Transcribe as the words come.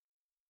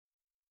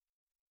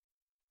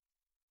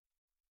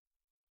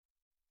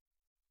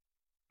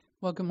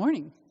Well, good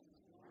morning.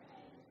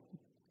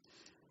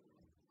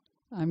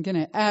 I'm going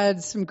to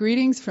add some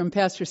greetings from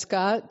Pastor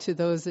Scott to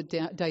those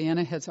that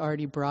Diana has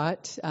already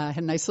brought. I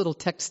had a nice little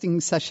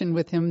texting session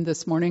with him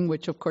this morning,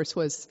 which of course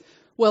was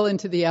well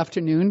into the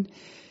afternoon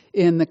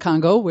in the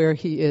Congo where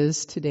he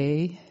is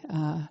today.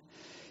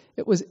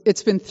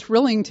 It's been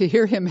thrilling to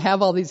hear him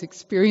have all these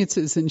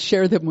experiences and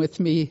share them with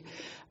me.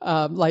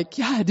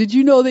 Did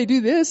you know they do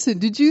this? And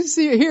did you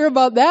hear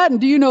about that? And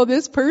do you know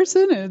this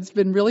person? And it's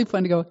been really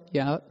fun to go,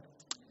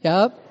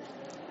 Yep.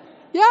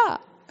 Yeah.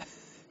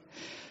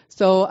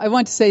 So I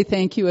want to say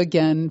thank you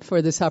again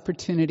for this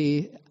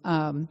opportunity.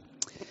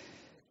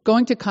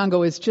 Going to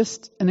Congo is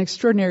just an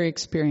extraordinary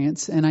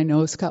experience, and I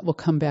know Scott will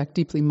come back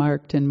deeply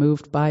marked and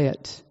moved by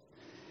it.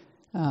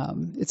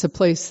 It's a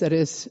place that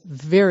is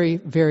very,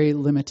 very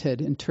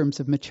limited in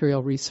terms of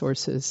material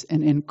resources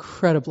and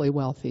incredibly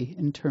wealthy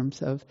in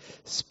terms of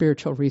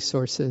spiritual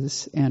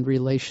resources and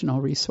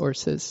relational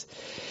resources.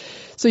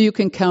 So you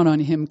can count on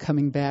him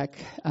coming back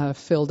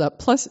filled up.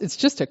 Plus, it's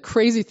just a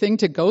crazy thing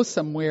to go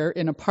somewhere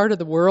in a part of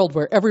the world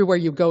where everywhere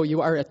you go, you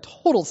are a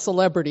total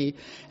celebrity,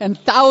 and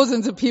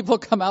thousands of people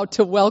come out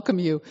to welcome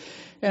you.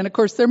 And of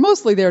course, they're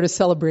mostly there to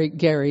celebrate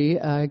Gary.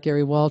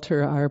 Gary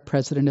Walter, our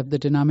president of the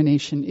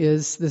denomination,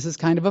 this is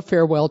kind of a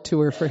farewell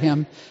tour for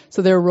him.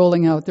 So they're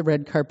rolling out the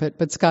red carpet,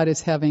 but Scott is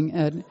having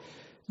a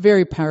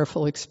very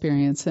powerful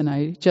experience, and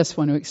I just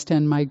want to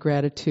extend my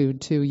gratitude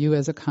to you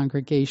as a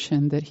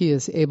congregation that he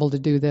is able to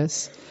do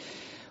this.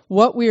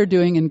 What we are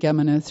doing in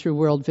Gemina through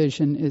World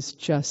Vision is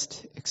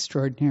just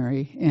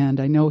extraordinary, and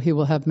I know he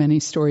will have many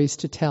stories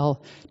to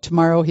tell.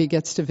 Tomorrow he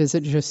gets to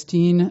visit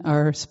Justine,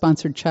 our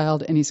sponsored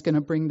child, and he's going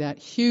to bring that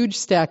huge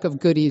stack of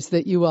goodies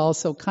that you all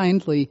so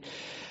kindly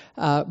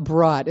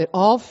brought. It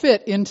all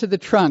fit into the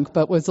trunk,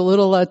 but was a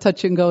little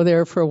touch and go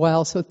there for a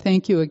while. So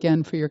thank you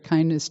again for your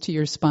kindness to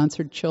your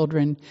sponsored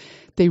children.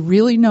 They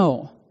really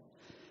know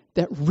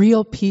that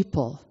real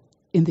people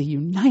in the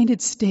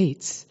United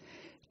States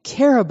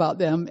care about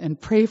them and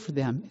pray for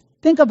them.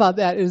 Think about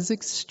that. It is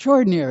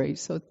extraordinary.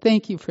 So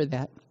thank you for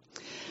that.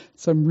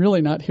 So I'm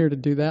really not here to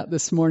do that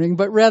this morning,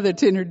 but rather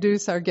to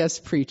introduce our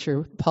guest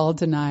preacher, Paul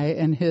Denai,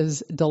 and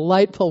his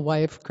delightful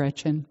wife,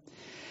 Gretchen.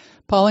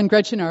 Paul and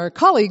Gretchen are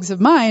colleagues of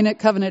mine at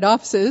Covenant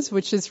Offices,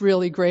 which is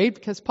really great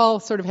because Paul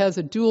sort of has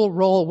a dual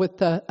role with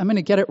the, I'm going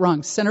to get it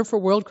wrong, Center for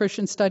World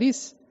Christian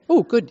Studies.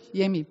 Oh, good.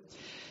 Yay me.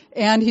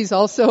 And he's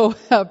also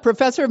a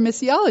professor of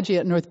missiology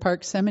at North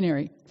Park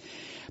Seminary.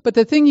 But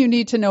the thing you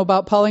need to know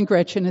about Paul and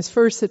Gretchen is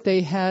first that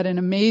they had an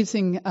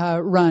amazing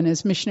run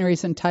as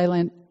missionaries in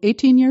Thailand.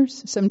 18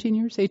 years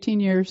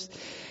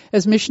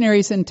as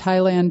missionaries in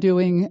Thailand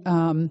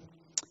doing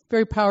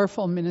very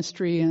powerful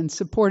ministry and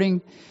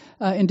supporting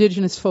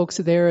indigenous folks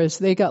there as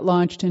they got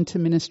launched into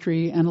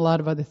ministry and a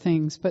lot of other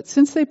things. But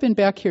since they've been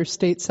back here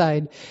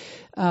stateside,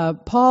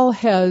 Paul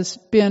has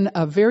been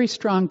a very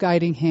strong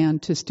guiding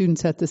hand to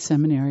students at the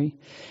seminary.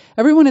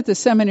 Everyone at the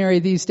seminary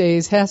these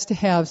days has to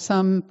have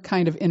some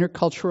kind of an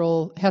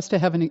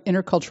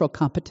intercultural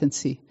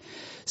competency.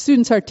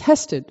 Students are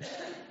tested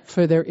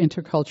for their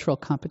intercultural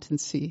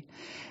competency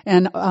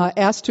and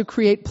asked to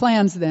create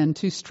plans then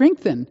to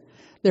strengthen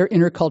their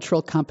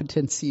intercultural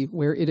competency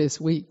where it is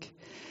weak.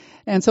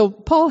 And so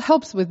Paul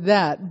helps with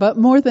that, but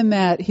more than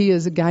that, he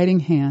is a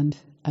guiding hand,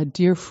 a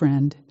dear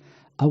friend,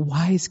 a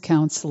wise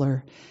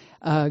counselor,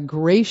 a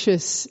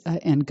gracious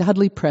and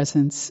godly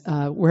presence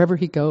wherever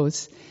he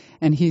goes.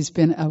 And he's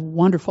been a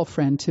wonderful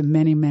friend to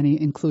many,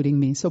 many, including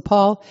me. So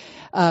Paul,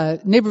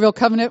 Naperville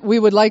Covenant, we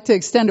would like to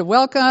extend a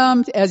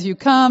welcome as you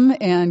come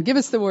and give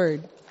us the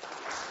word.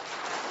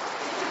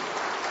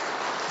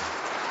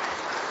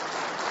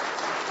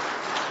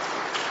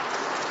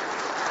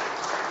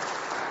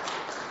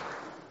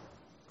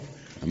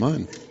 I'm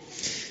on.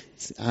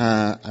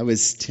 I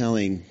was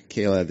telling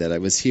Kayla that I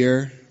was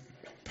here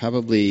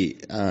probably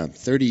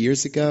 30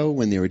 years ago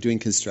when they were doing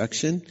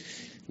construction,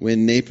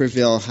 when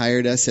Naperville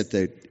hired us at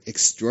the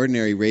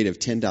extraordinary rate of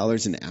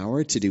 $10 an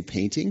hour to do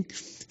painting.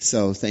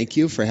 So thank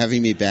you for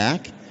having me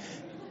back.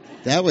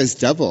 That was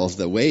double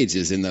the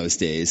wages in those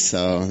days,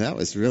 so that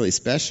was really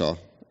special.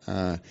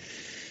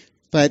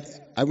 But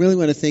I really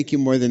want to thank you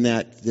more than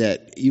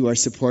that you are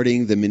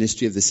supporting the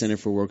ministry of the Center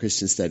for World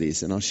Christian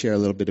Studies, and I'll share a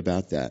little bit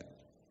about that.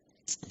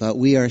 But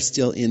we are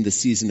still in the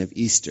season of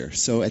Easter.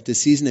 So at the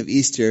season of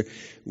Easter,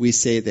 we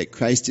say that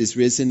Christ is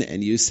risen,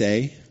 and you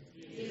say?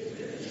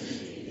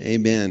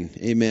 Amen.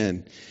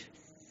 Amen.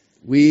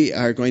 We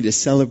are going to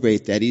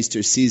celebrate that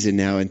Easter season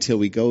now until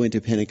we go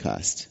into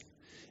Pentecost.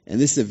 And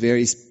this is a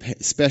very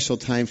special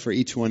time for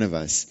each one of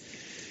us.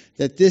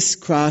 That this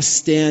cross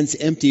stands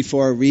empty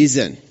for a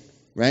reason,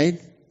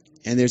 right?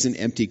 And there's an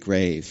empty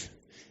grave.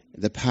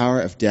 The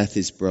power of death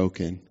is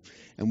broken.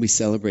 And we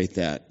celebrate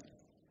that.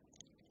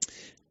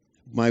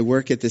 My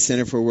work at the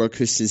Center for World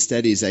Christian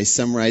Studies, I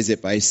summarize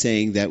it by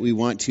saying that we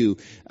want to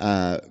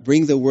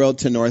bring the world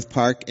to North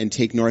Park and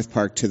take North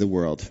Park to the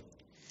world.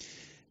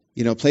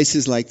 You know,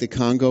 places like the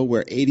Congo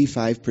where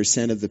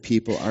 85% of the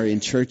people are in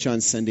church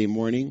on Sunday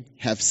morning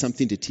have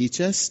something to teach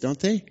us, don't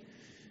they?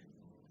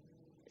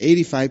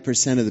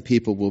 85% of the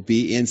people will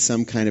be in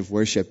some kind of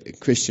worship,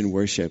 Christian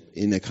worship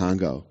in the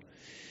Congo.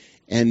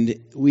 And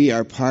we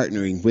are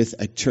partnering with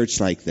a church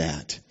like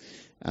that.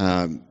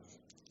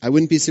 I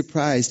wouldn't be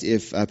surprised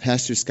if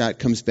Pastor Scott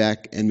comes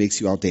back and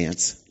makes you all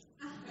dance.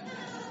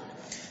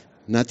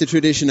 Not the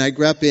tradition I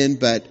grew up in,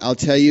 but I'll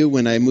tell you,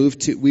 when we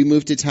moved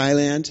to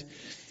Thailand,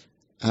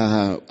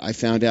 I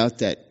found out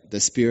that the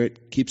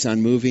Spirit keeps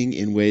on moving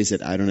in ways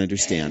that I don't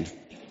understand.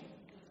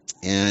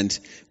 And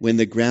when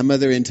the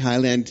grandmother in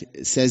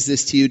Thailand says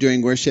this to you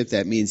during worship,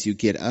 that means you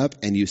get up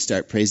and you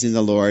start praising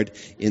the Lord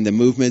in the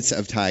movements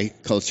of Thai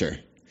culture.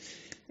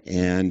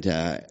 And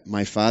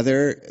my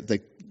father,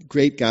 the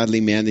great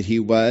godly man that he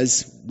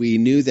was, we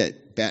knew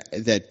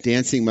that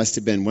dancing must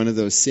have been one of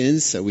those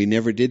sins, so we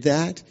never did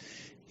that.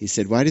 He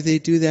said, "Why do they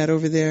do that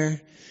over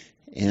there?"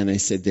 And I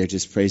said, "They're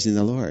just praising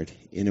the Lord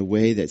in a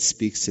way that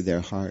speaks to their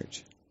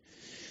heart."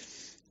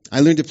 I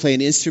learned to play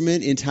an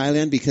instrument in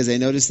Thailand because I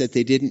noticed that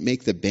they didn't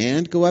make the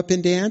band go up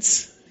and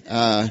dance.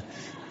 But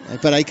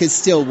I could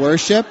still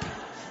worship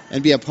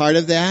and be a part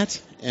of that.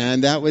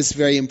 And that was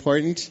very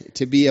important,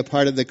 to be a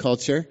part of the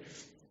culture.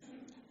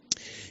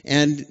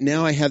 And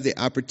now I have the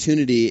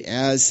opportunity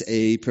as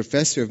a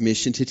professor of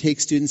mission to take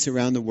students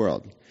around the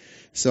world.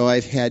 So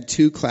I've had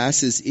 2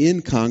 classes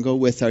in Congo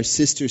with our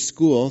sister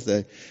school,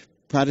 the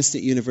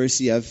Protestant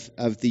University of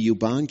the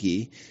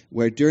Ubangi,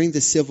 where during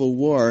the Civil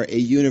War, a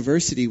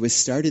university was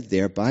started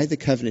there by the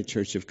Covenant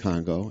Church of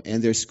Congo,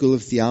 and their School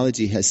of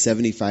Theology has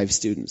 75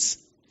 students.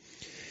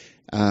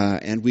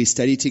 And we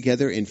study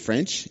together in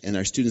French, and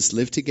our students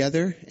live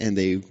together, and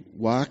they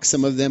walk,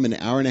 some of them, an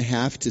hour and a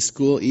half to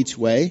school each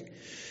way.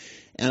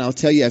 And I'll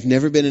tell you, I've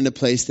never been in a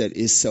place that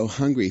is so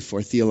hungry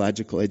for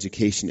theological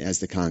education as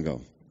the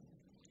Congo.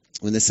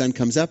 When the sun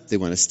comes up, they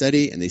want to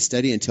study, and they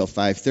study until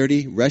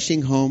 5:30,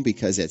 rushing home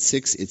because at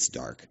 6 it's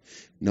dark.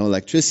 No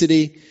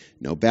electricity,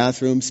 no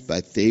bathrooms,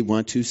 but they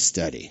want to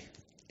study.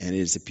 And it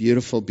is a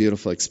beautiful,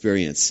 beautiful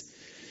experience.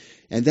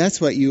 And that's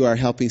what you are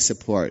helping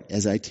support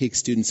as I take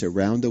students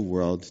around the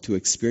world to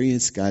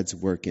experience God's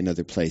work in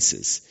other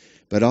places,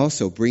 but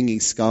also bringing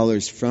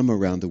scholars from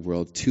around the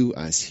world to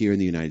us here in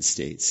the United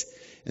States.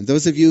 And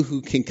those of you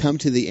who can come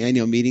to the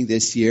annual meeting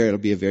this year, it'll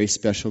be a very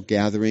special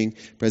gathering.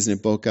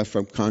 President Boka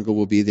from Congo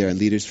will be there, and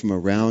leaders from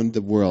around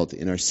the world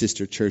in our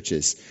sister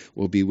churches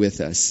will be with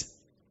us.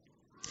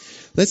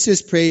 Let's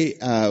just pray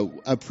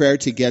a prayer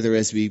together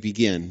as we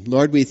begin.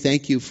 Lord, we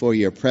thank you for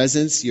your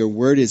presence. Your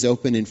word is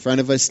open in front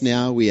of us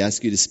now. We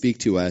ask you to speak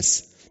to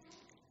us.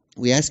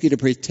 We ask you to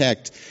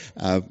protect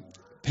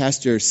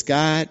Pastor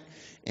Scott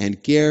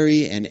and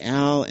Gary and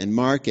Al and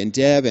Mark and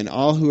Deb and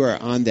all who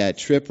are on that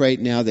trip right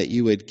now, that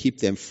you would keep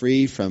them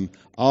free from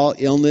all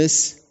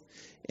illness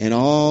and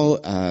all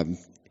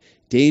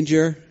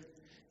danger,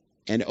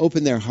 and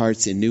open their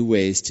hearts in new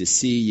ways to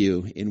see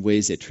you in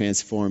ways that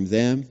transform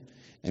them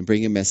and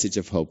bring a message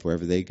of hope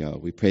wherever they go.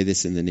 We pray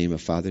this in the name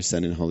of Father,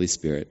 Son, and Holy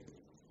Spirit.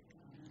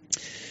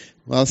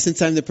 Well,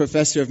 since I'm the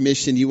professor of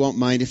mission, you won't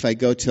mind if I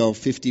go till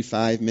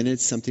 55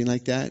 minutes, something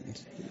like that?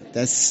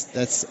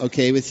 That's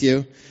okay with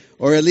you?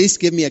 Or at least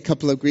give me a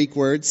couple of Greek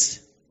words.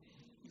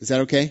 Is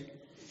that okay?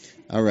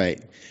 All right.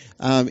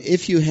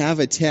 If you have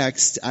a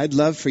text, I'd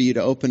love for you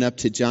to open up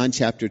to John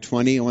chapter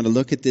 20. I want to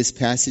look at this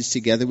passage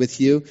together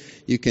with you.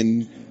 You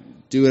can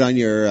do it on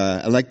your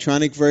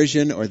electronic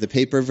version or the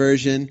paper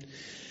version.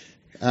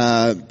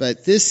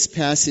 But this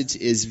passage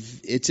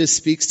it just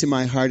speaks to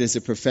my heart as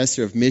a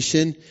professor of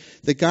mission.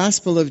 The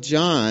Gospel of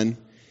John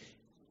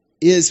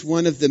is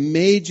one of the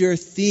major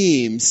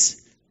themes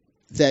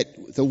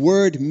that the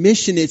word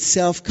mission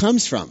itself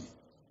comes from.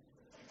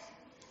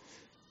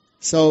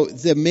 So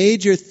the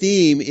major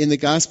theme in the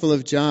Gospel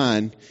of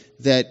John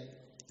that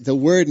the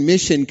word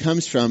mission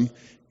comes from,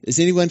 is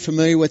anyone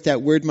familiar what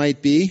that word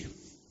might be?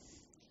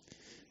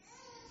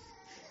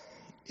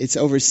 It's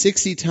over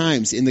 60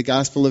 times in the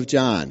Gospel of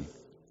John.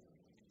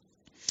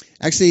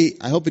 Actually,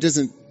 I hope it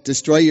doesn't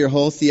destroy your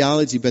whole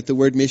theology, but the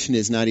word mission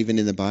is not even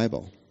in the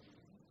Bible.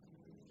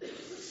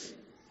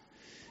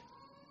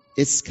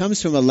 It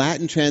comes from a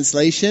Latin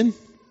translation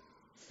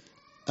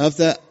of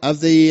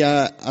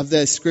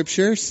the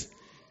scriptures,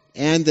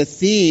 and the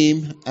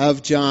theme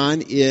of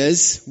John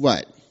is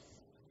what?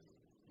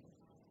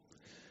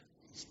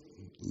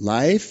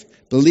 Life.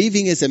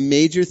 Believing is a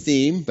major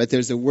theme, but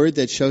there's a word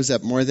that shows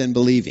up more than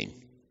believing.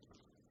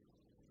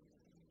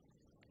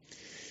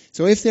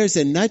 So if there's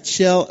a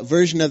nutshell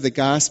version of the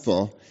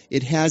gospel,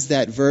 it has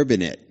that verb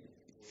in it.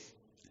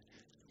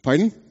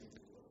 Pardon?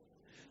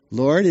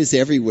 Lord is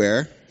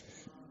everywhere.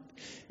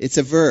 It's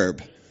a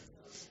verb.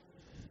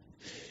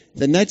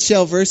 The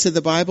nutshell verse of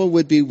the Bible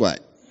would be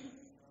what?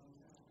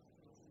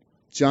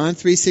 John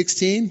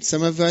 3:16.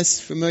 Some of us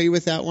familiar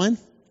with that one?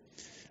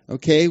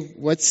 Okay,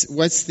 what's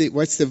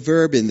the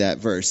verb in that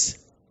verse?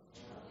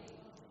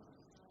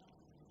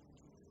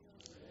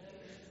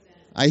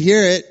 I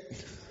hear it.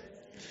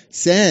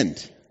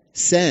 Send.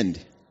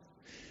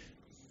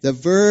 The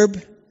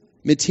verb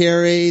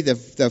mitere,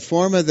 the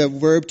form of the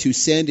verb to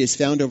send, is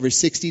found over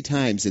 60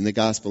 times in the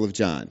Gospel of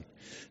John.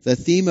 The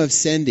theme of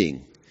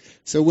sending.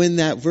 So when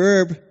that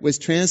verb was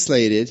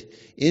translated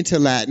into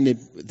Latin,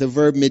 the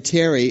verb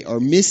mittere or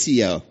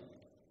missio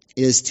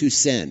is to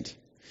send.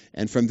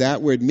 And from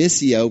that word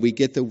missio, we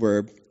get the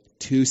verb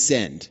to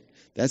send.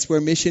 That's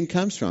where mission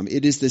comes from.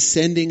 It is the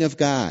sending of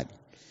God.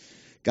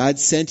 God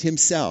sent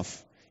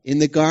himself in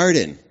the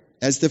garden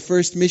as the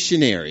first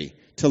missionary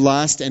to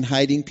lost and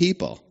hiding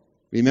people.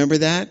 Remember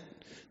that?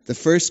 The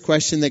first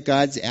question that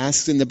God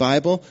asks in the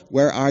Bible,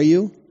 where are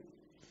you?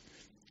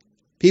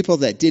 People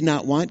that did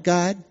not want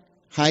God,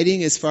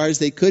 hiding as far as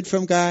they could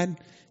from God.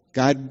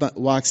 God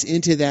walks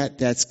into that.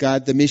 That's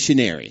God the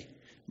missionary,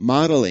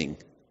 modeling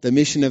the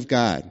mission of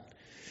God,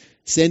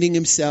 sending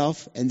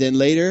himself. And then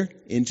later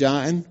in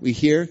John, we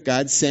hear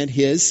God sent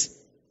his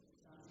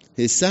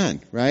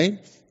son, right?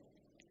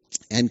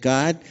 And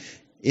God,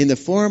 in the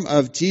form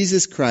of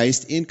Jesus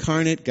Christ,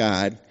 incarnate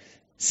God,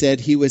 said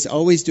he was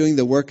always doing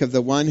the work of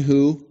the one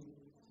who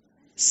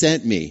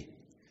sent me.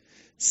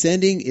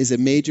 Sending is a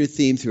major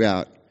theme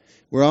throughout.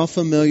 We're all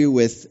familiar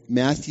with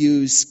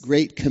Matthew's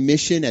Great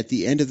Commission at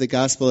the end of the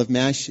Gospel of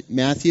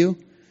Matthew.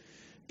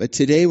 But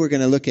today we're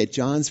going to look at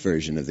John's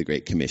version of the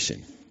Great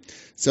Commission.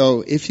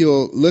 So if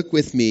you'll look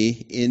with me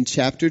in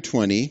chapter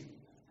 20,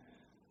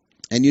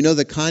 and you know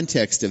the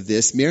context of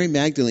this, Mary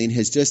Magdalene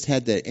has just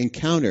had the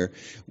encounter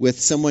with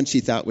someone she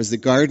thought was the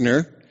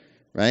gardener,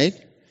 right?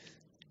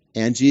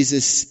 And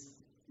Jesus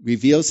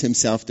reveals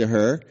himself to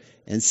her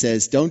and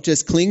says, don't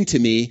just cling to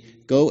me,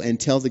 go and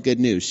tell the good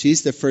news.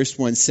 She's the first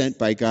one sent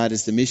by God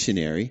as the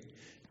missionary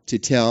to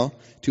tell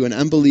to an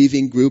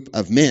unbelieving group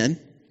of men.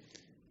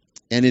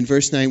 And in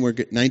verse 19,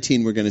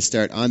 we're going to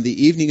start. On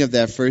the evening of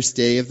that first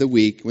day of the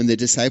week, when the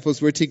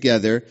disciples were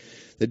together,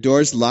 the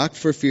doors locked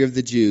for fear of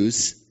the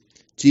Jews,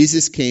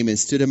 Jesus came and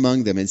stood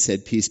among them and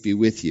said, peace be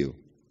with you.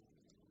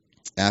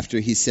 After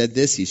he said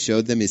this, he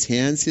showed them his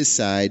hands, his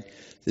side.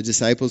 The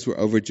disciples were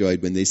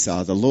overjoyed when they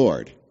saw the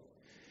Lord.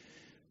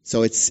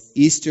 So it's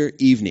Easter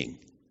evening,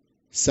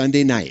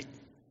 Sunday night.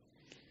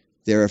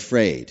 They're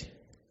afraid.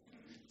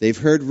 They've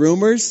heard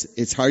rumors.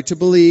 It's hard to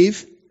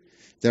believe.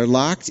 They're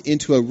locked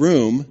into a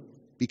room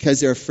because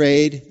they're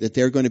afraid that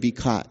they're going to be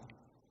caught.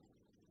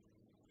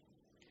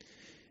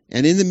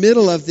 And in the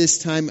middle of this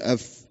time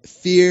of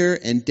fear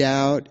and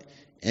doubt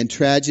and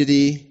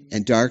tragedy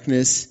and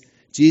darkness,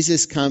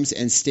 Jesus comes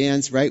and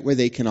stands right where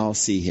they can all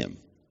see him.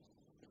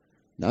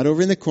 Not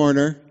over in the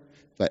corner,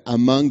 but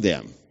among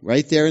them,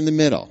 right there in the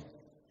middle.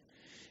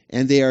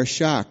 And they are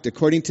shocked.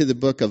 According to the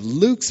book of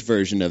Luke's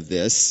version of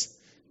this,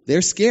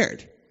 they're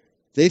scared.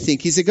 They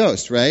think he's a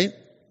ghost, right?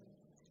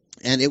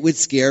 And it would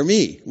scare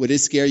me. Would it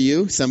scare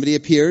you? Somebody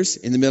appears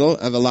in the middle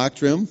of a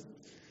locked room?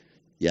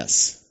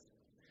 Yes.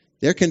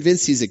 They're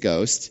convinced he's a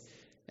ghost.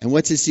 And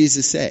what does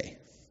Jesus say?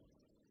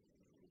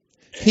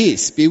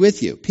 Peace be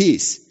with you.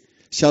 Peace.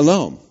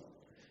 Shalom.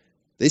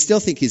 They still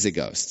think he's a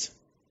ghost.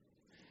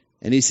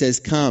 And he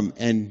says, come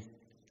and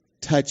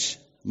touch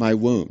my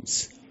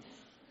wounds.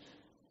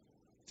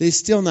 They're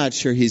still not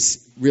sure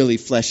he's really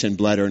flesh and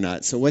blood or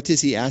not. So what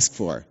does he ask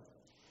for?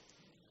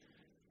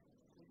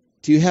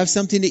 Do you have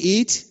something to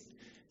eat?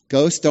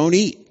 Ghosts don't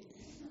eat.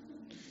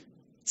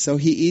 So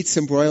he eats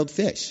some broiled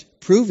fish,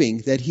 proving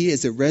that he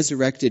is a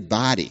resurrected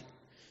body.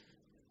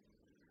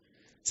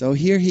 So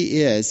here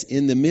he is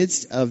in the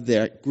midst of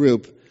their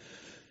group,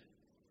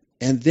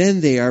 and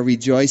then they are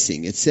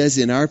rejoicing. It says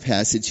in our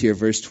passage here,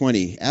 verse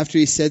 20, after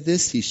he said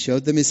this, he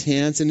showed them his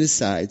hands and his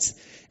sides,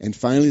 and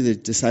finally the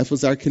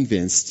disciples are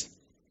convinced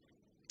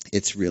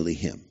it's really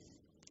him.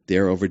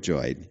 They're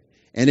overjoyed.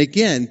 And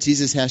again,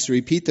 Jesus has to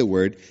repeat the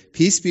word,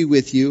 peace be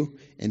with you.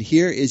 And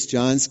here is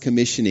John's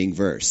commissioning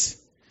verse.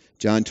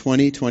 John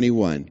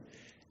 20:21.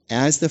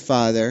 As the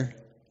Father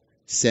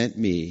sent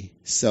me,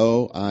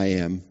 so I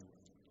am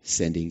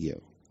sending you.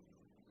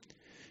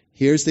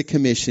 Here's the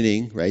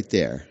commissioning right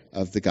there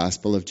of the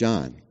Gospel of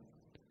John.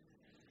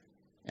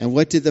 And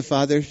what did the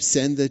Father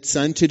send the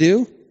Son to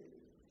do?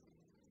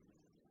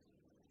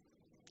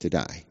 To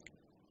die.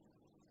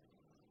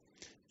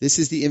 This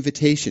is the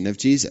invitation of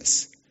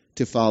Jesus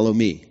to follow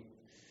me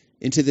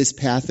into this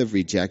path of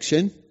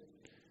rejection,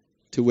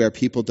 to where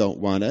people don't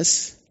want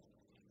us.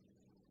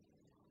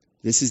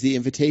 This is the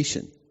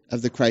invitation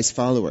of the Christ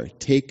follower.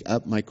 Take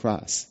up my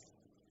cross.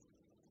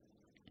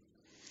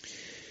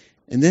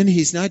 And then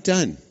he's not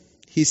done.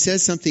 He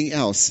says something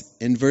else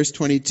in verse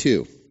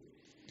 22.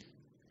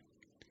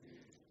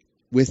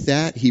 With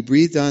that, he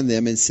breathed on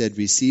them and said,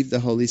 receive the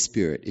Holy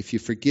Spirit. If you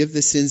forgive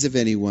the sins of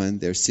anyone,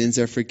 their sins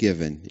are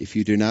forgiven. If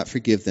you do not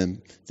forgive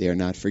them, they are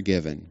not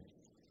forgiven.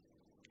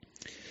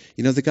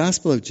 You know, the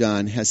Gospel of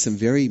John has some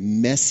very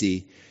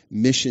messy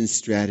mission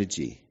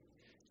strategy.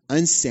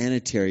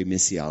 Unsanitary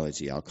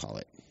missiology, I'll call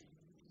it.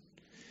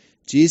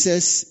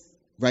 Jesus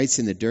writes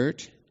in the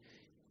dirt.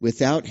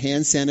 Without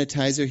hand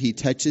sanitizer, he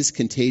touches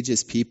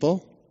contagious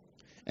people,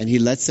 and he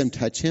lets them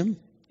touch him.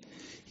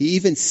 He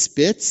even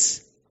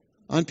spits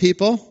on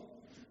people.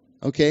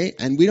 Okay?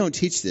 And we don't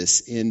teach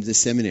this in the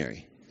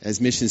seminary as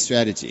mission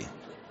strategy.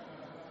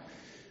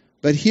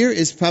 But here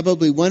is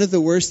probably one of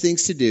the worst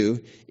things to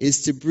do,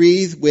 is to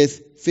breathe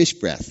with fish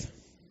breath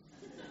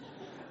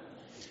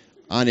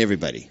on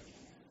everybody.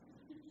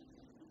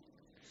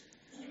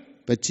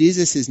 But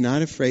Jesus is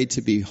not afraid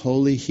to be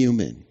wholly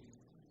human.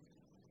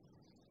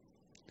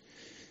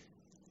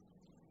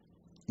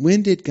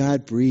 When did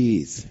God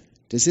breathe?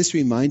 Does this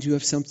remind you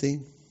of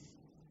something?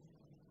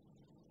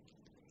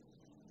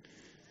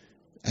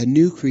 A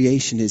new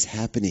creation is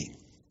happening.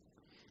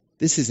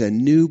 This is a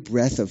new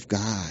breath of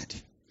God,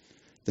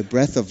 the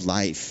breath of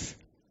life.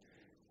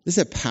 This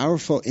is a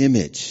powerful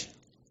image.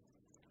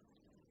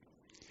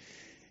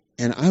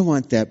 And I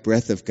want that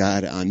breath of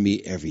God on me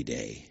every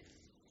day.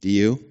 Do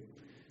you?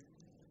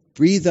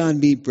 Breathe on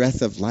me,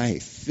 breath of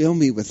life. Fill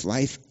me with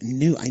life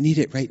new. I need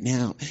it right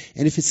now.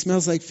 And if it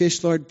smells like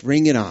fish, Lord,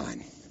 bring it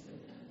on.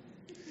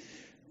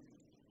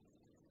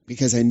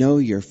 Because I know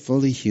you're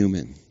fully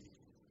human.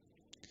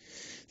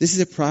 This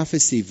is a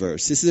prophecy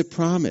verse. This is a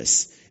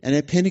promise. And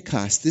at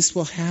Pentecost, this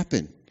will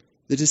happen.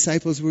 The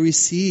disciples will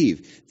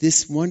receive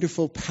this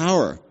wonderful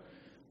power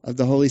of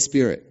the Holy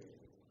Spirit.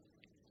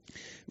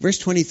 Verse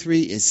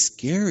 23 is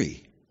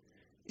scary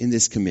in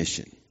this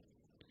commission.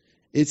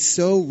 It's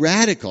so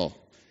radical.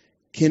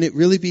 Can it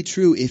really be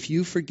true? If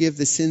you forgive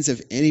the sins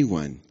of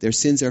anyone, their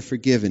sins are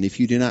forgiven. If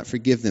you do not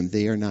forgive them,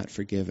 they are not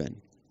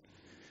forgiven.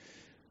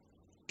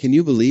 Can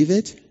you believe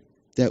it?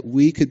 That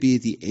we could be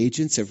the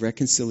agents of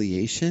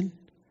reconciliation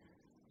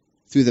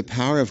through the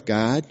power of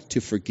God to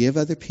forgive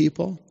other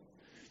people?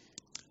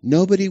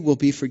 Nobody will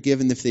be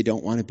forgiven if they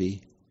don't want to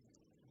be.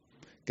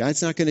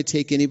 God's not going to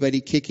take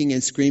anybody kicking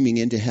and screaming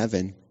into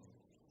heaven.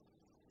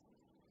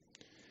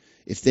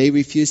 If they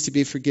refuse to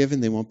be forgiven,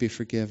 they won't be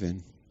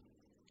forgiven.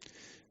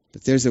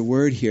 But there's a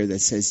word here that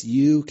says,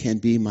 you can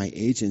be my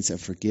agents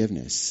of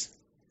forgiveness.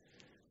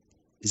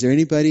 Is there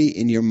anybody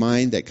in your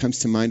mind that comes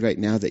to mind right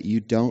now that you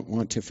don't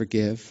want to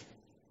forgive?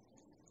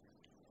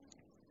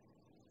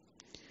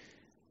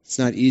 It's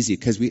not easy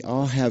because we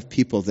all have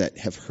people that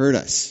have hurt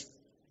us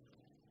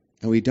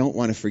and we don't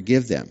want to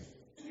forgive them.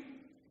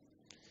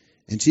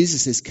 And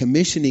Jesus is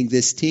commissioning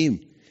this team.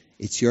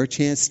 It's your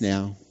chance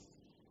now.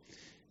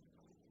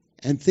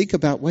 And think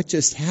about what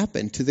just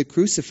happened to the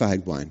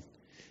crucified one.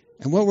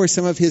 And what were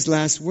some of his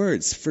last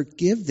words?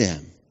 Forgive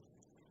them.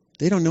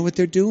 They don't know what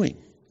they're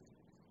doing.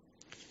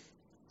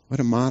 What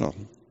a model.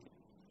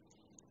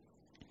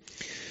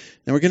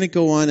 Now we're going to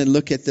go on and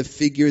look at the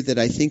figure that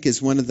I think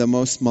is one of the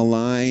most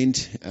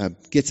maligned,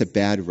 gets a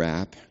bad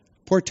rap.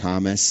 Poor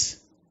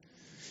Thomas.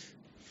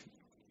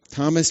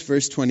 Thomas,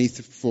 verse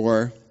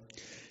 24.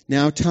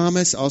 Now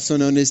Thomas, also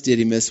known as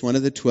Didymus, one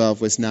of the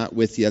 12, was not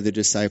with the other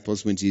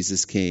disciples when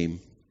Jesus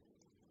came.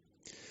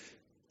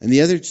 And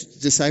the other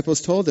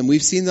disciples told him,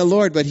 we've seen the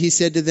Lord. But he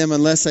said to them,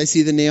 unless I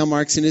see the nail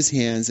marks in his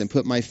hands and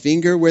put my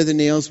finger where the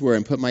nails were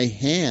and put my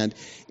hand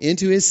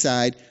into his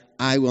side,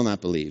 I will not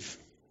believe.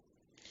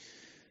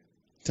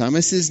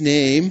 Thomas's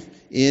name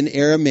in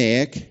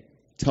Aramaic,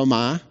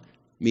 Toma,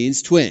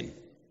 means twin.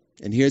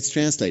 And here it's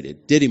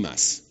translated,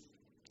 Didymus.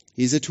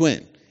 He's a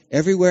twin.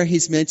 Everywhere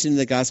he's mentioned in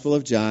the Gospel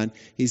of John,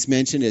 he's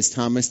mentioned as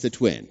Thomas the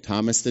twin.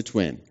 Thomas the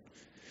twin.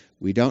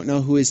 We don't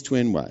know who his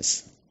twin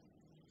was.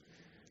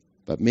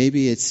 But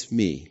maybe it's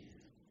me.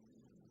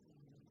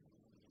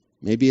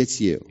 Maybe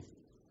it's you.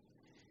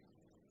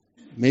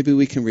 Maybe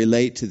we can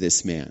relate to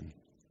this man.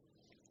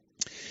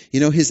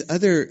 You know, his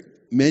other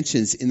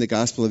mentions in the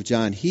Gospel of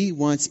John, he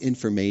wants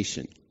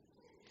information.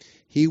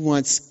 He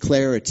wants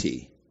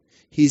clarity.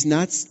 He's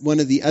not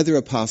one of the other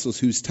apostles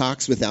who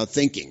talks without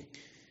thinking.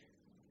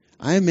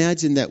 I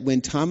imagine that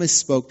when Thomas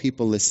spoke,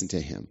 people listened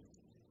to him.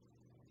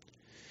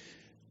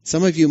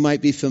 Some of you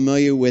might be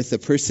familiar with a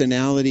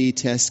personality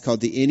test called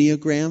the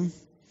Enneagram.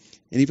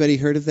 Anybody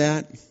heard of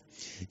that?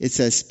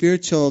 It's a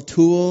spiritual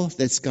tool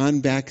that's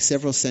gone back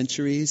several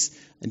centuries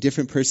and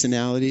different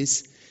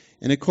personalities.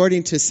 And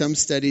according to some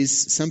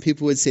studies, some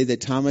people would say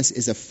that Thomas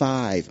is a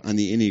 5 on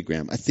the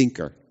Enneagram, a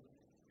thinker,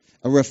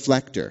 a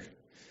reflector,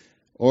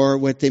 or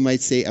what they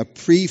might say, a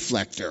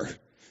preflector,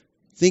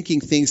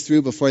 thinking things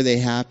through before they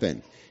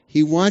happen.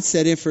 He wants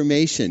that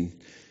information.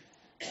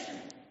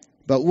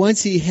 But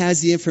once he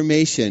has the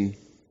information,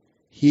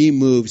 he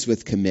moves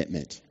with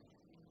commitment.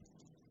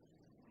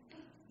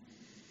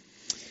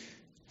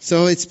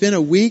 So it's been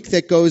a week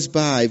that goes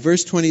by.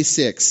 Verse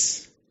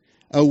 26.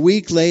 A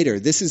week later,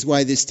 this is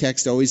why this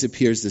text always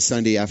appears the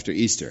Sunday after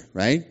Easter,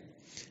 right?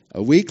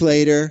 A week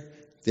later,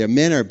 their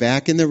men are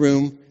back in the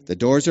room. The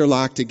doors are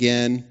locked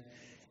again.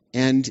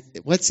 And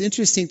what's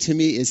interesting to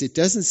me is it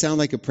doesn't sound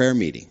like a prayer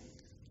meeting.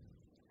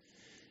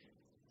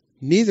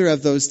 Neither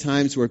of those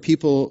times where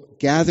people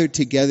gathered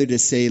together to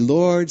say,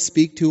 Lord,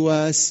 speak to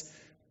us,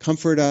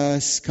 comfort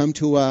us, come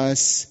to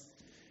us.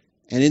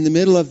 And in the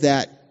middle of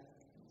that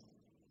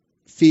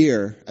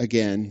fear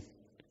again,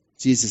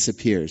 Jesus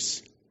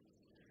appears.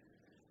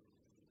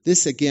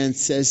 This again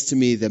says to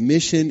me, the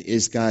mission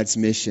is God's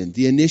mission.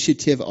 The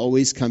initiative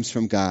always comes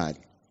from God.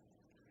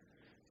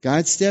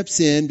 God steps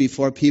in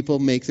before people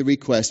make the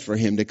request for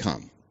him to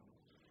come.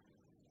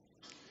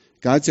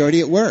 God's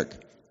already at work.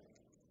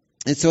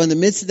 And so in the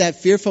midst of that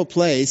fearful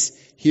place,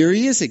 here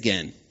he is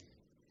again.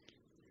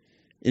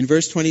 In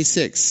verse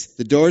 26,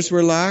 the doors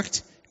were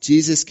locked.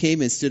 Jesus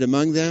came and stood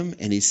among them,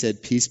 and he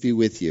said, peace be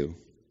with you.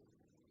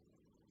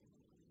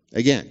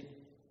 Again,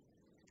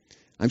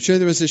 I'm sure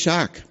there was a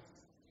shock.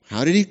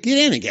 How did he get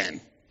in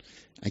again?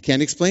 I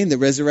can't explain the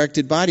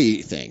resurrected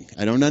body thing.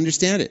 I don't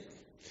understand it.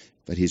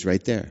 But he's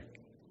right there,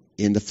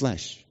 in the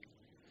flesh.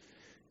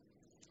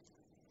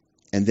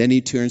 And then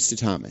he turns to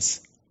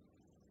Thomas,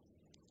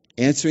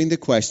 answering the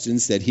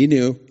questions that he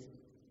knew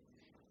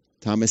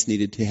Thomas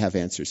needed to have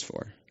answers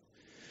for.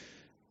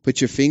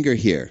 Put your finger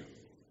here.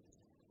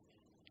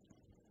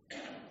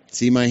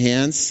 See my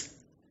hands?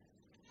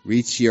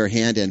 Reach your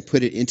hand and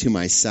put it into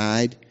my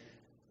side.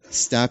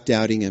 Stop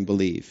doubting and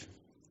believe.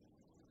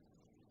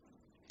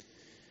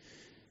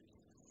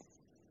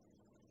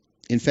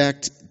 In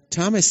fact,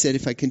 Thomas said,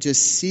 if I can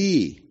just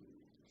see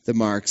the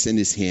marks in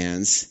his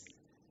hands.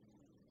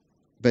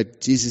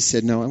 But Jesus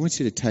said, no, I want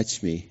you to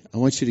touch me. I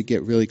want you to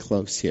get really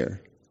close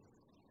here.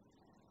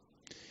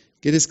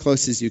 Get as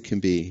close as you can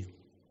be.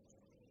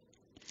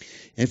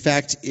 In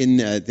fact, in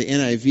the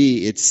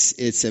NIV,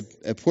 it's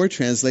a poor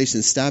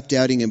translation, stop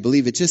doubting and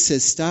believe. It just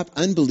says stop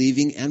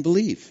unbelieving and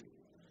believe.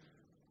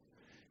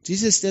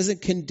 Jesus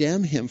doesn't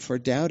condemn him for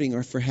doubting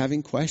or for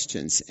having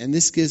questions. And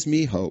this gives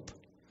me hope.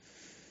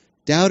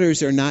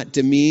 Doubters are not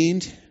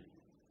demeaned.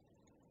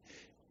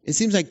 It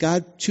seems like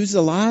God chooses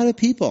a lot of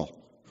people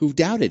who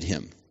doubted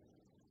him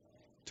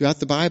throughout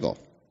the Bible.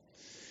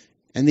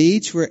 And they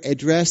each were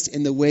addressed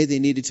in the way they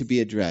needed to be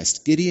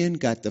addressed. Gideon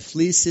got the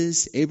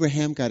fleeces.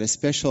 Abraham got a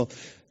special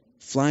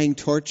flying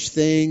torch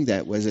thing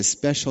that was a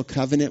special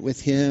covenant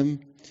with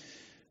him.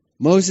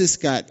 Moses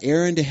got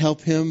Aaron to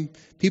help him.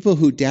 People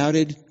who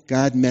doubted,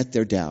 God met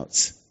their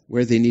doubts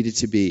where they needed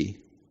to be.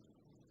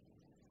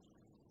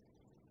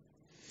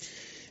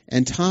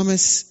 And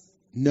Thomas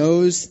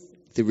knows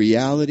the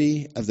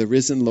reality of the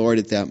risen Lord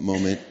at that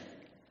moment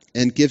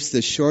and gives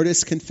the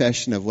shortest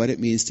confession of what it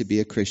means to be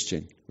a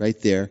Christian, right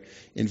there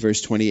in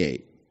verse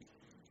 28.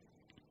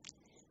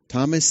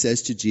 Thomas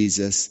says to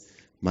Jesus,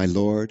 my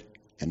Lord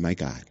and my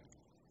God.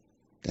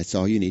 That's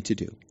all you need to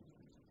do.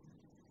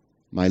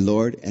 My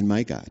Lord and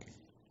my God.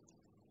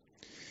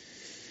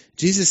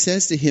 Jesus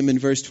says to him in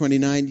verse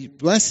 29,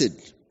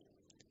 blessed,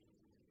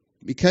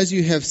 because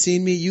you have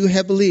seen me, you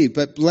have believed,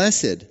 but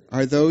blessed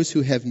are those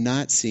who have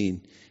not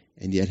seen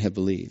and yet have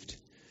believed.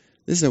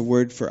 This is a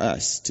word for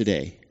us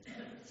today.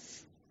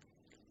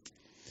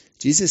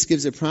 Jesus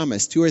gives a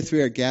promise. 2 or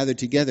 3 are gathered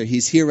together.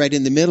 He's here right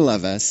in the middle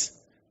of us.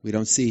 We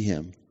don't see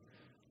him.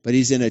 But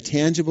he's in a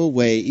tangible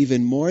way,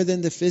 even more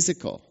than the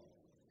physical,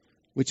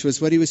 which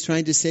was what he was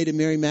trying to say to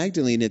Mary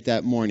Magdalene at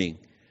that morning.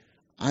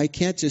 I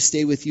can't just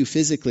stay with you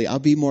physically. I'll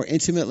be more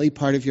intimately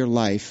part of your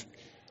life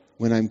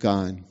when I'm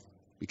gone,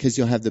 because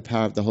you'll have the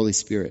power of the Holy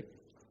Spirit.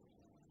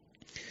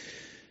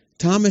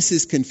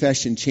 Thomas's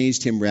confession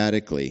changed him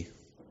radically.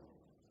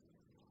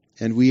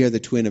 And we are the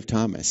twin of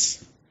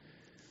Thomas.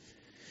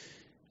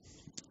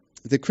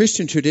 The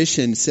Christian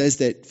tradition says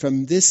that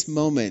from this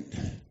moment,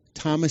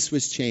 Thomas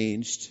was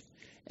changed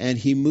and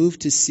he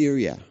moved to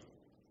Syria.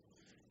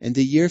 In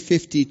the year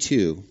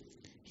 52,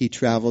 he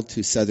traveled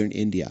to southern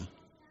India.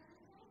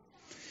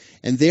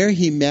 And there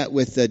he met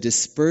with the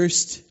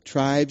dispersed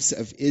tribes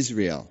of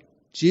Israel,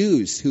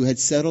 Jews who had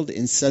settled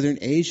in southern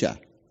Asia.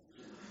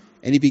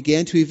 And he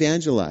began to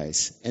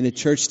evangelize, and a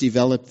church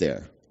developed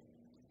there.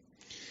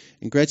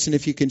 And Gretchen,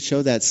 if you can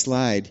show that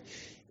slide.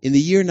 In the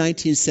year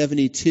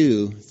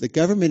 1972, the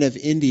government of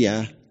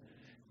India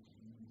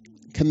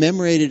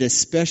commemorated a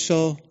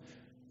special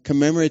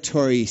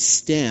commemoratory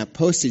stamp,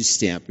 postage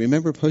stamp.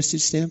 Remember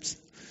postage stamps?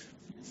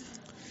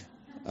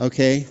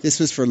 Okay, this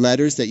was for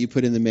letters that you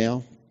put in the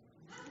mail.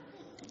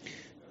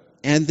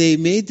 And they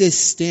made this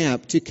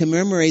stamp to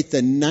commemorate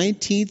the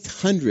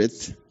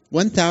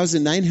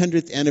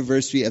 1900th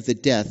anniversary of the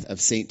death of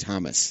St.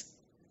 Thomas.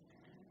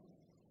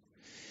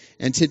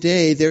 And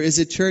today there is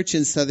a church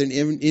in southern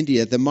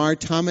India, the Mar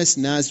Thomas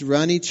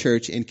Nazrani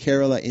Church in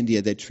Kerala,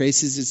 India, that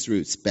traces its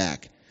roots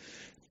back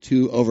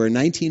to over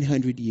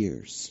 1900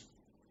 years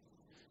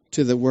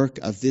to the work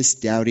of this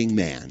doubting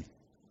man.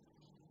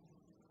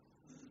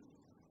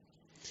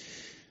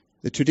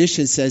 The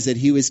tradition says that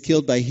he was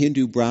killed by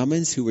Hindu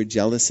Brahmins who were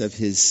jealous of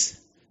his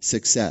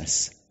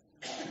success,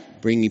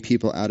 bringing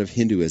people out of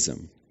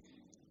Hinduism.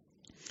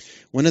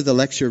 One of the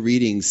lecture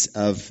readings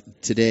of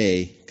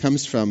today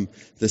comes from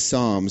the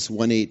Psalms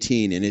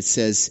 118, and it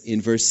says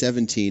in verse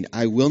 17,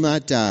 I will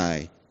not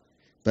die,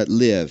 but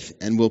live,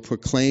 and will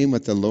proclaim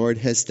what the Lord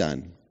has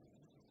done.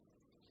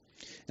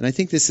 And I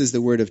think this is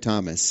the word of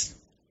Thomas.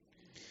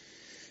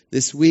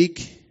 This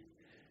week,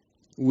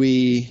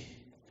 we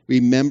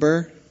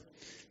remember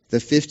the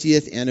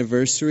 50th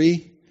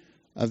anniversary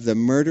of the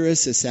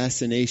murderous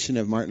assassination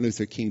of Martin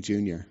Luther King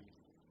Jr.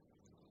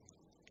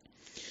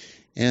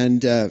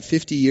 And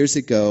 50 years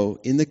ago,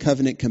 in the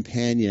Covenant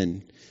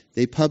Companion,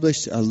 they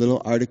published a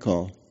little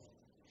article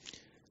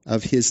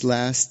of his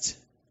last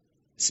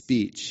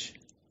speech.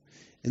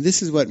 And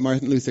this is what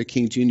Martin Luther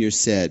King Jr.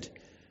 said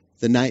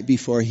the night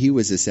before he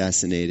was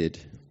assassinated.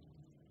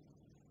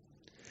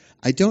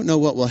 I don't know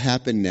what will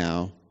happen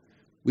now.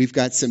 We've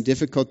got some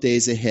difficult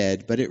days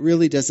ahead, but it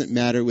really doesn't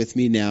matter with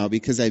me now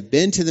because I've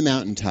been to the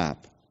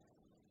mountaintop.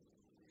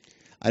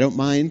 I don't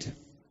mind.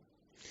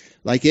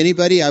 Like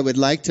anybody, I would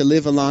like to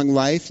live a long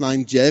life.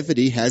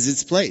 Longevity has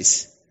its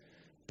place.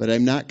 But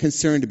I'm not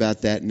concerned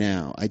about that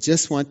now. I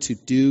just want to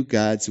do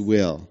God's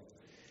will.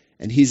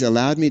 And He's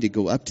allowed me to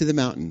go up to the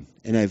mountain.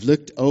 And I've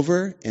looked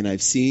over and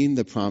I've seen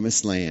the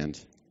promised land.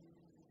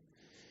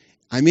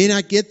 I may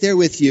not get there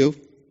with you,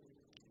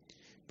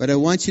 but I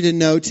want you to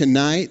know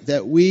tonight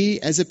that we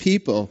as a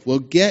people will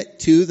get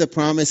to the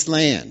promised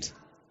land.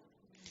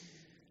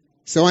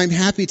 So I'm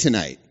happy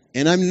tonight,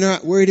 and I'm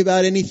not worried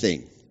about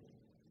anything.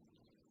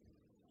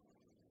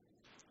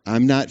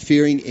 I'm not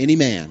fearing any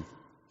man.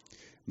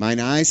 Mine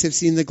eyes have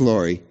seen the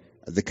glory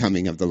of the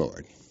coming of the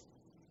Lord.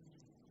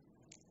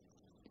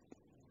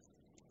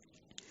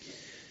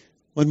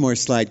 One more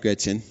slide,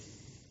 Gretchen.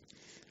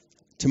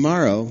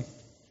 Tomorrow,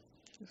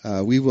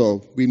 we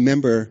will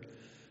remember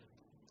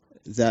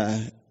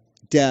the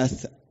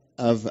death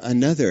of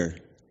another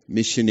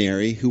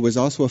missionary who was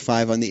also a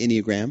 5 on the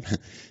Enneagram,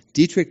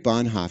 Dietrich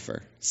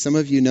Bonhoeffer. Some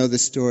of you know the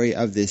story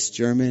of this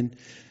German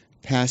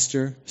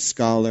pastor,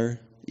 scholar,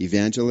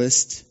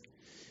 evangelist.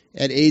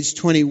 At age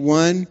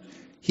 21,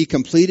 he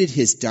completed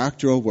his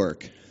doctoral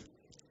work.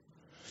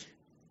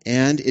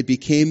 And it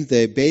became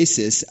the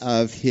basis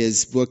of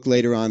his book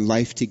later on,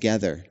 Life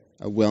Together,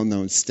 a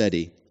well-known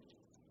study.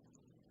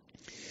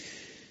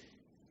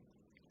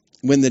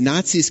 When the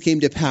Nazis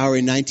came to power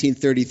in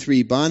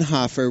 1933,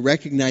 Bonhoeffer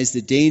recognized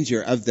the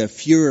danger of the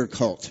Führer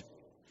cult.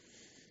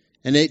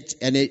 And at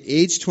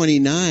age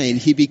 29,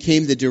 he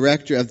became the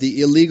director of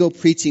the illegal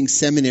preaching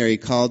seminary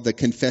called the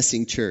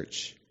Confessing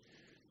Church.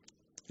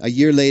 A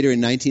year later,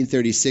 in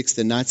 1936,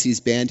 the Nazis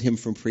banned him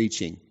from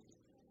preaching.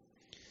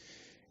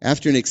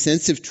 After an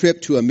extensive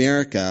trip to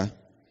America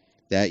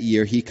that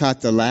year, he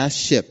caught the last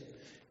ship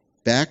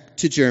back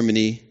to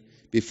Germany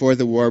before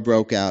the war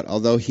broke out,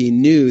 although he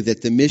knew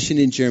that the mission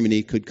in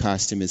Germany could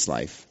cost him his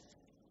life.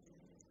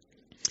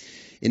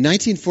 In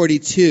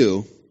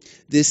 1942,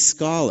 this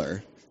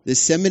scholar,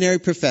 this seminary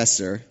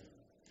professor,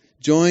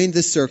 joined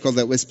the circle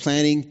that was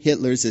planning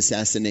Hitler's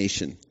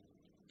assassination.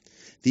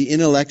 The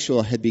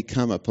intellectual had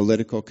become a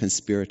political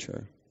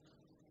conspirator.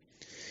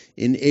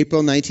 In April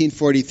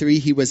 1943,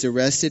 he was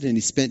arrested and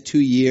he spent 2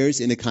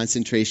 years in a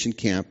concentration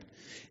camp.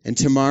 And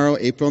tomorrow,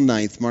 April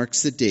 9th,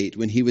 marks the date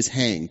when he was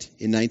hanged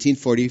in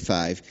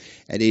 1945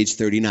 at age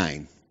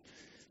 39,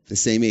 the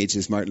same age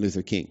as Martin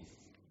Luther King.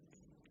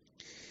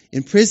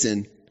 In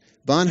prison,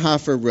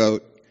 Bonhoeffer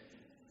wrote,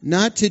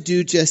 "Not to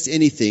do just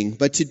anything,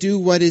 but to do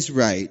what is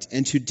right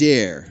and to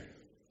dare.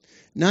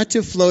 Not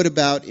to float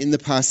about in the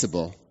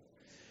possible,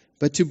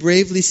 but to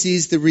bravely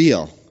seize the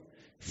real.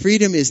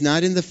 Freedom is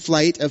not in the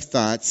flight of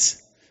thoughts,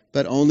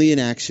 but only in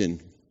action.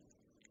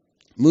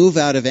 Move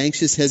out of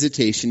anxious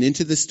hesitation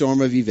into the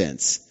storm of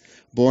events,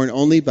 born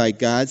only by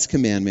God's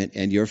commandment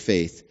and your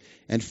faith,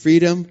 and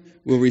freedom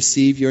will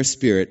receive your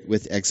spirit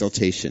with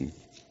exultation."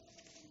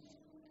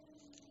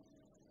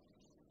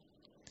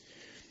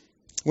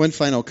 One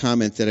final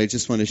comment that I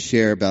just want to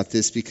share about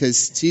this,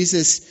 because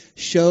Jesus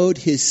showed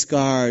his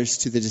scars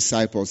to the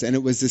disciples, and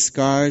it was the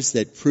scars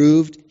that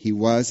proved he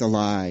was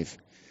alive.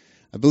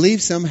 I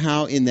believe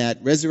somehow in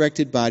that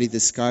resurrected body,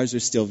 the scars are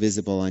still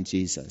visible on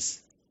Jesus.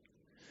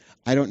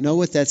 I don't know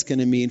what that's going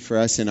to mean for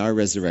us in our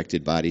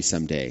resurrected body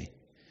someday.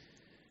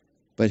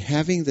 But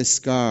having the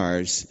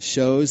scars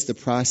shows the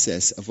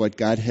process of what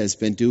God has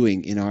been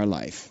doing in our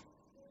life.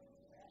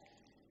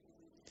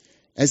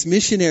 As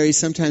missionaries,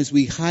 sometimes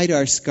we hide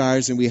our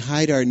scars and we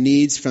hide our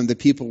needs from the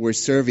people we're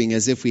serving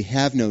as if we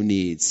have no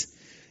needs.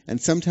 And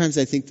sometimes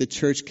I think the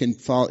church can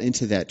fall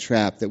into that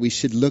trap, that we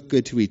should look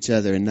good to each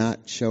other and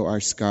not show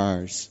our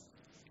scars.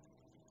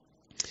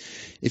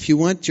 If you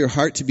want your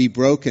heart to be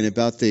broken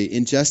about the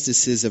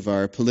injustices of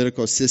our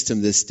political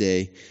system this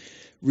day,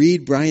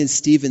 read Brian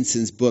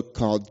Stevenson's book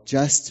called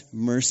Just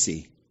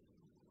Mercy.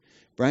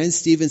 Brian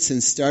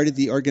Stevenson started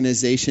the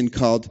organization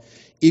called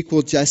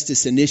Equal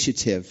Justice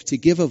Initiative to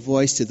give a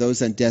voice to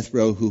those on death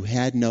row who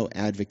had no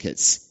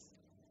advocates.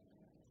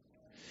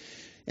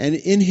 And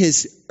in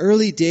his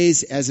early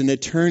days as an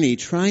attorney,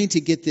 trying to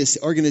get this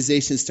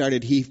organization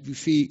started,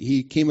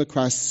 he came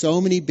across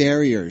so many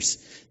barriers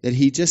that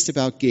he just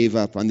about gave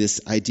up on this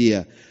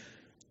idea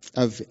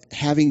of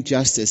having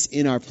justice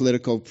in our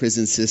political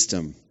prison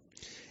system.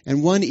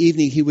 And one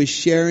evening he was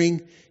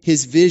sharing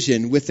his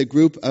vision with a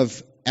group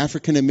of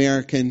African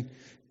American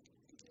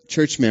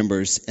church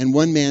members, and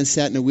one man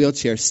sat in a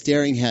wheelchair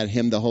staring at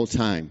him the whole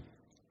time.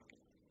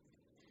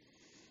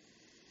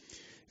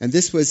 And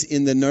this was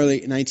in the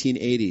early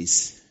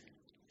 1980s.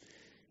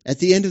 At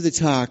the end of the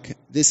talk,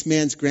 this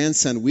man's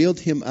grandson wheeled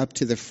him up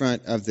to the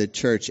front of the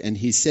church, and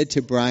he said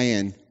to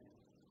Brian,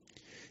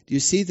 "Do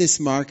you see this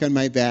mark on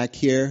my back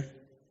here?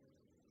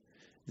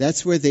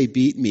 That's where they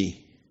beat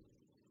me.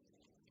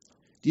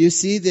 Do you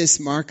see this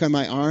mark on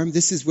my arm?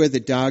 This is where the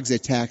dogs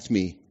attacked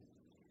me."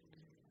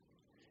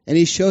 And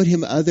he showed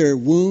him other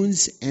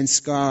wounds and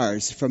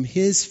scars from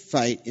his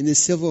fight in the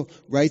civil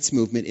rights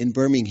movement in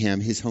Birmingham,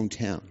 his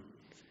hometown.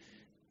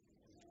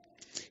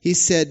 He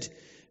said,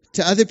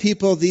 "To other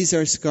people, these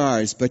are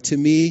scars, but to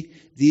me,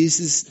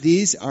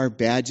 these are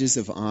badges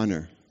of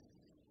honor."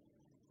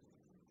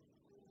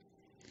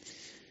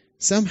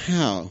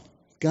 Somehow,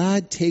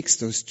 God takes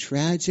those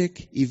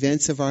tragic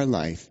events of our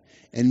life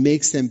and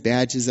makes them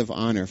badges of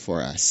honor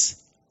for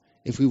us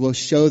if we will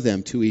show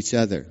them to each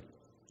other,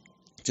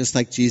 just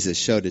like Jesus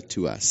showed it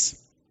to us.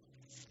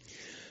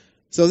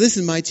 So this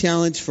is my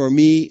challenge for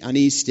me on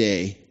each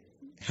day.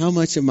 How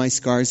much of my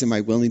scars am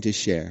I willing to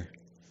share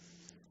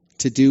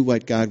to do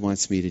what God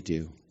wants me to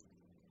do?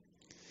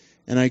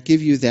 And I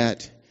give you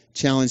that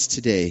challenge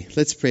today.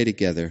 Let's pray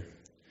together.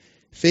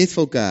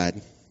 Faithful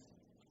God,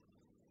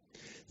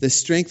 the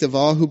strength of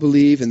all who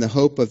believe and the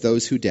hope of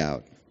those who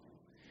doubt,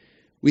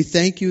 we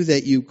thank you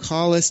that you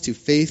call us to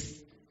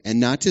faith and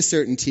not to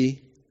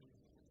certainty.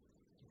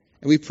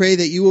 And we pray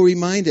that you will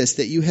remind us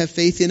that you have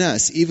faith in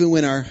us, even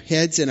when our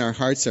heads and our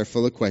hearts are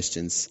full of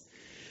questions.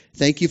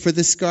 Thank you for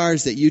the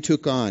scars that you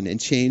took on and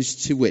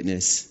changed to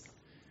witness.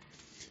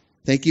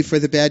 Thank you for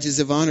the badges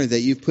of honor that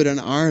you've put on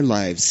our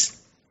lives.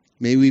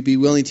 May we be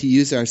willing to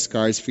use our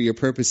scars for your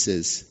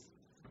purposes.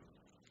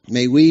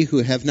 May we who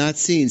have not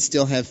seen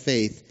still have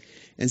faith,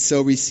 and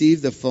so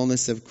receive the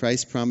fullness of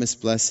Christ's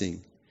promised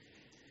blessing.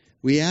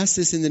 We ask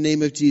this in the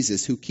name of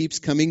Jesus, who keeps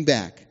coming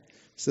back,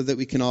 so that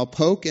we can all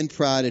poke and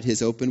prod at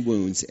his open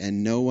wounds,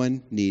 and no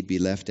one need be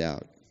left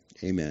out.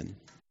 Amen.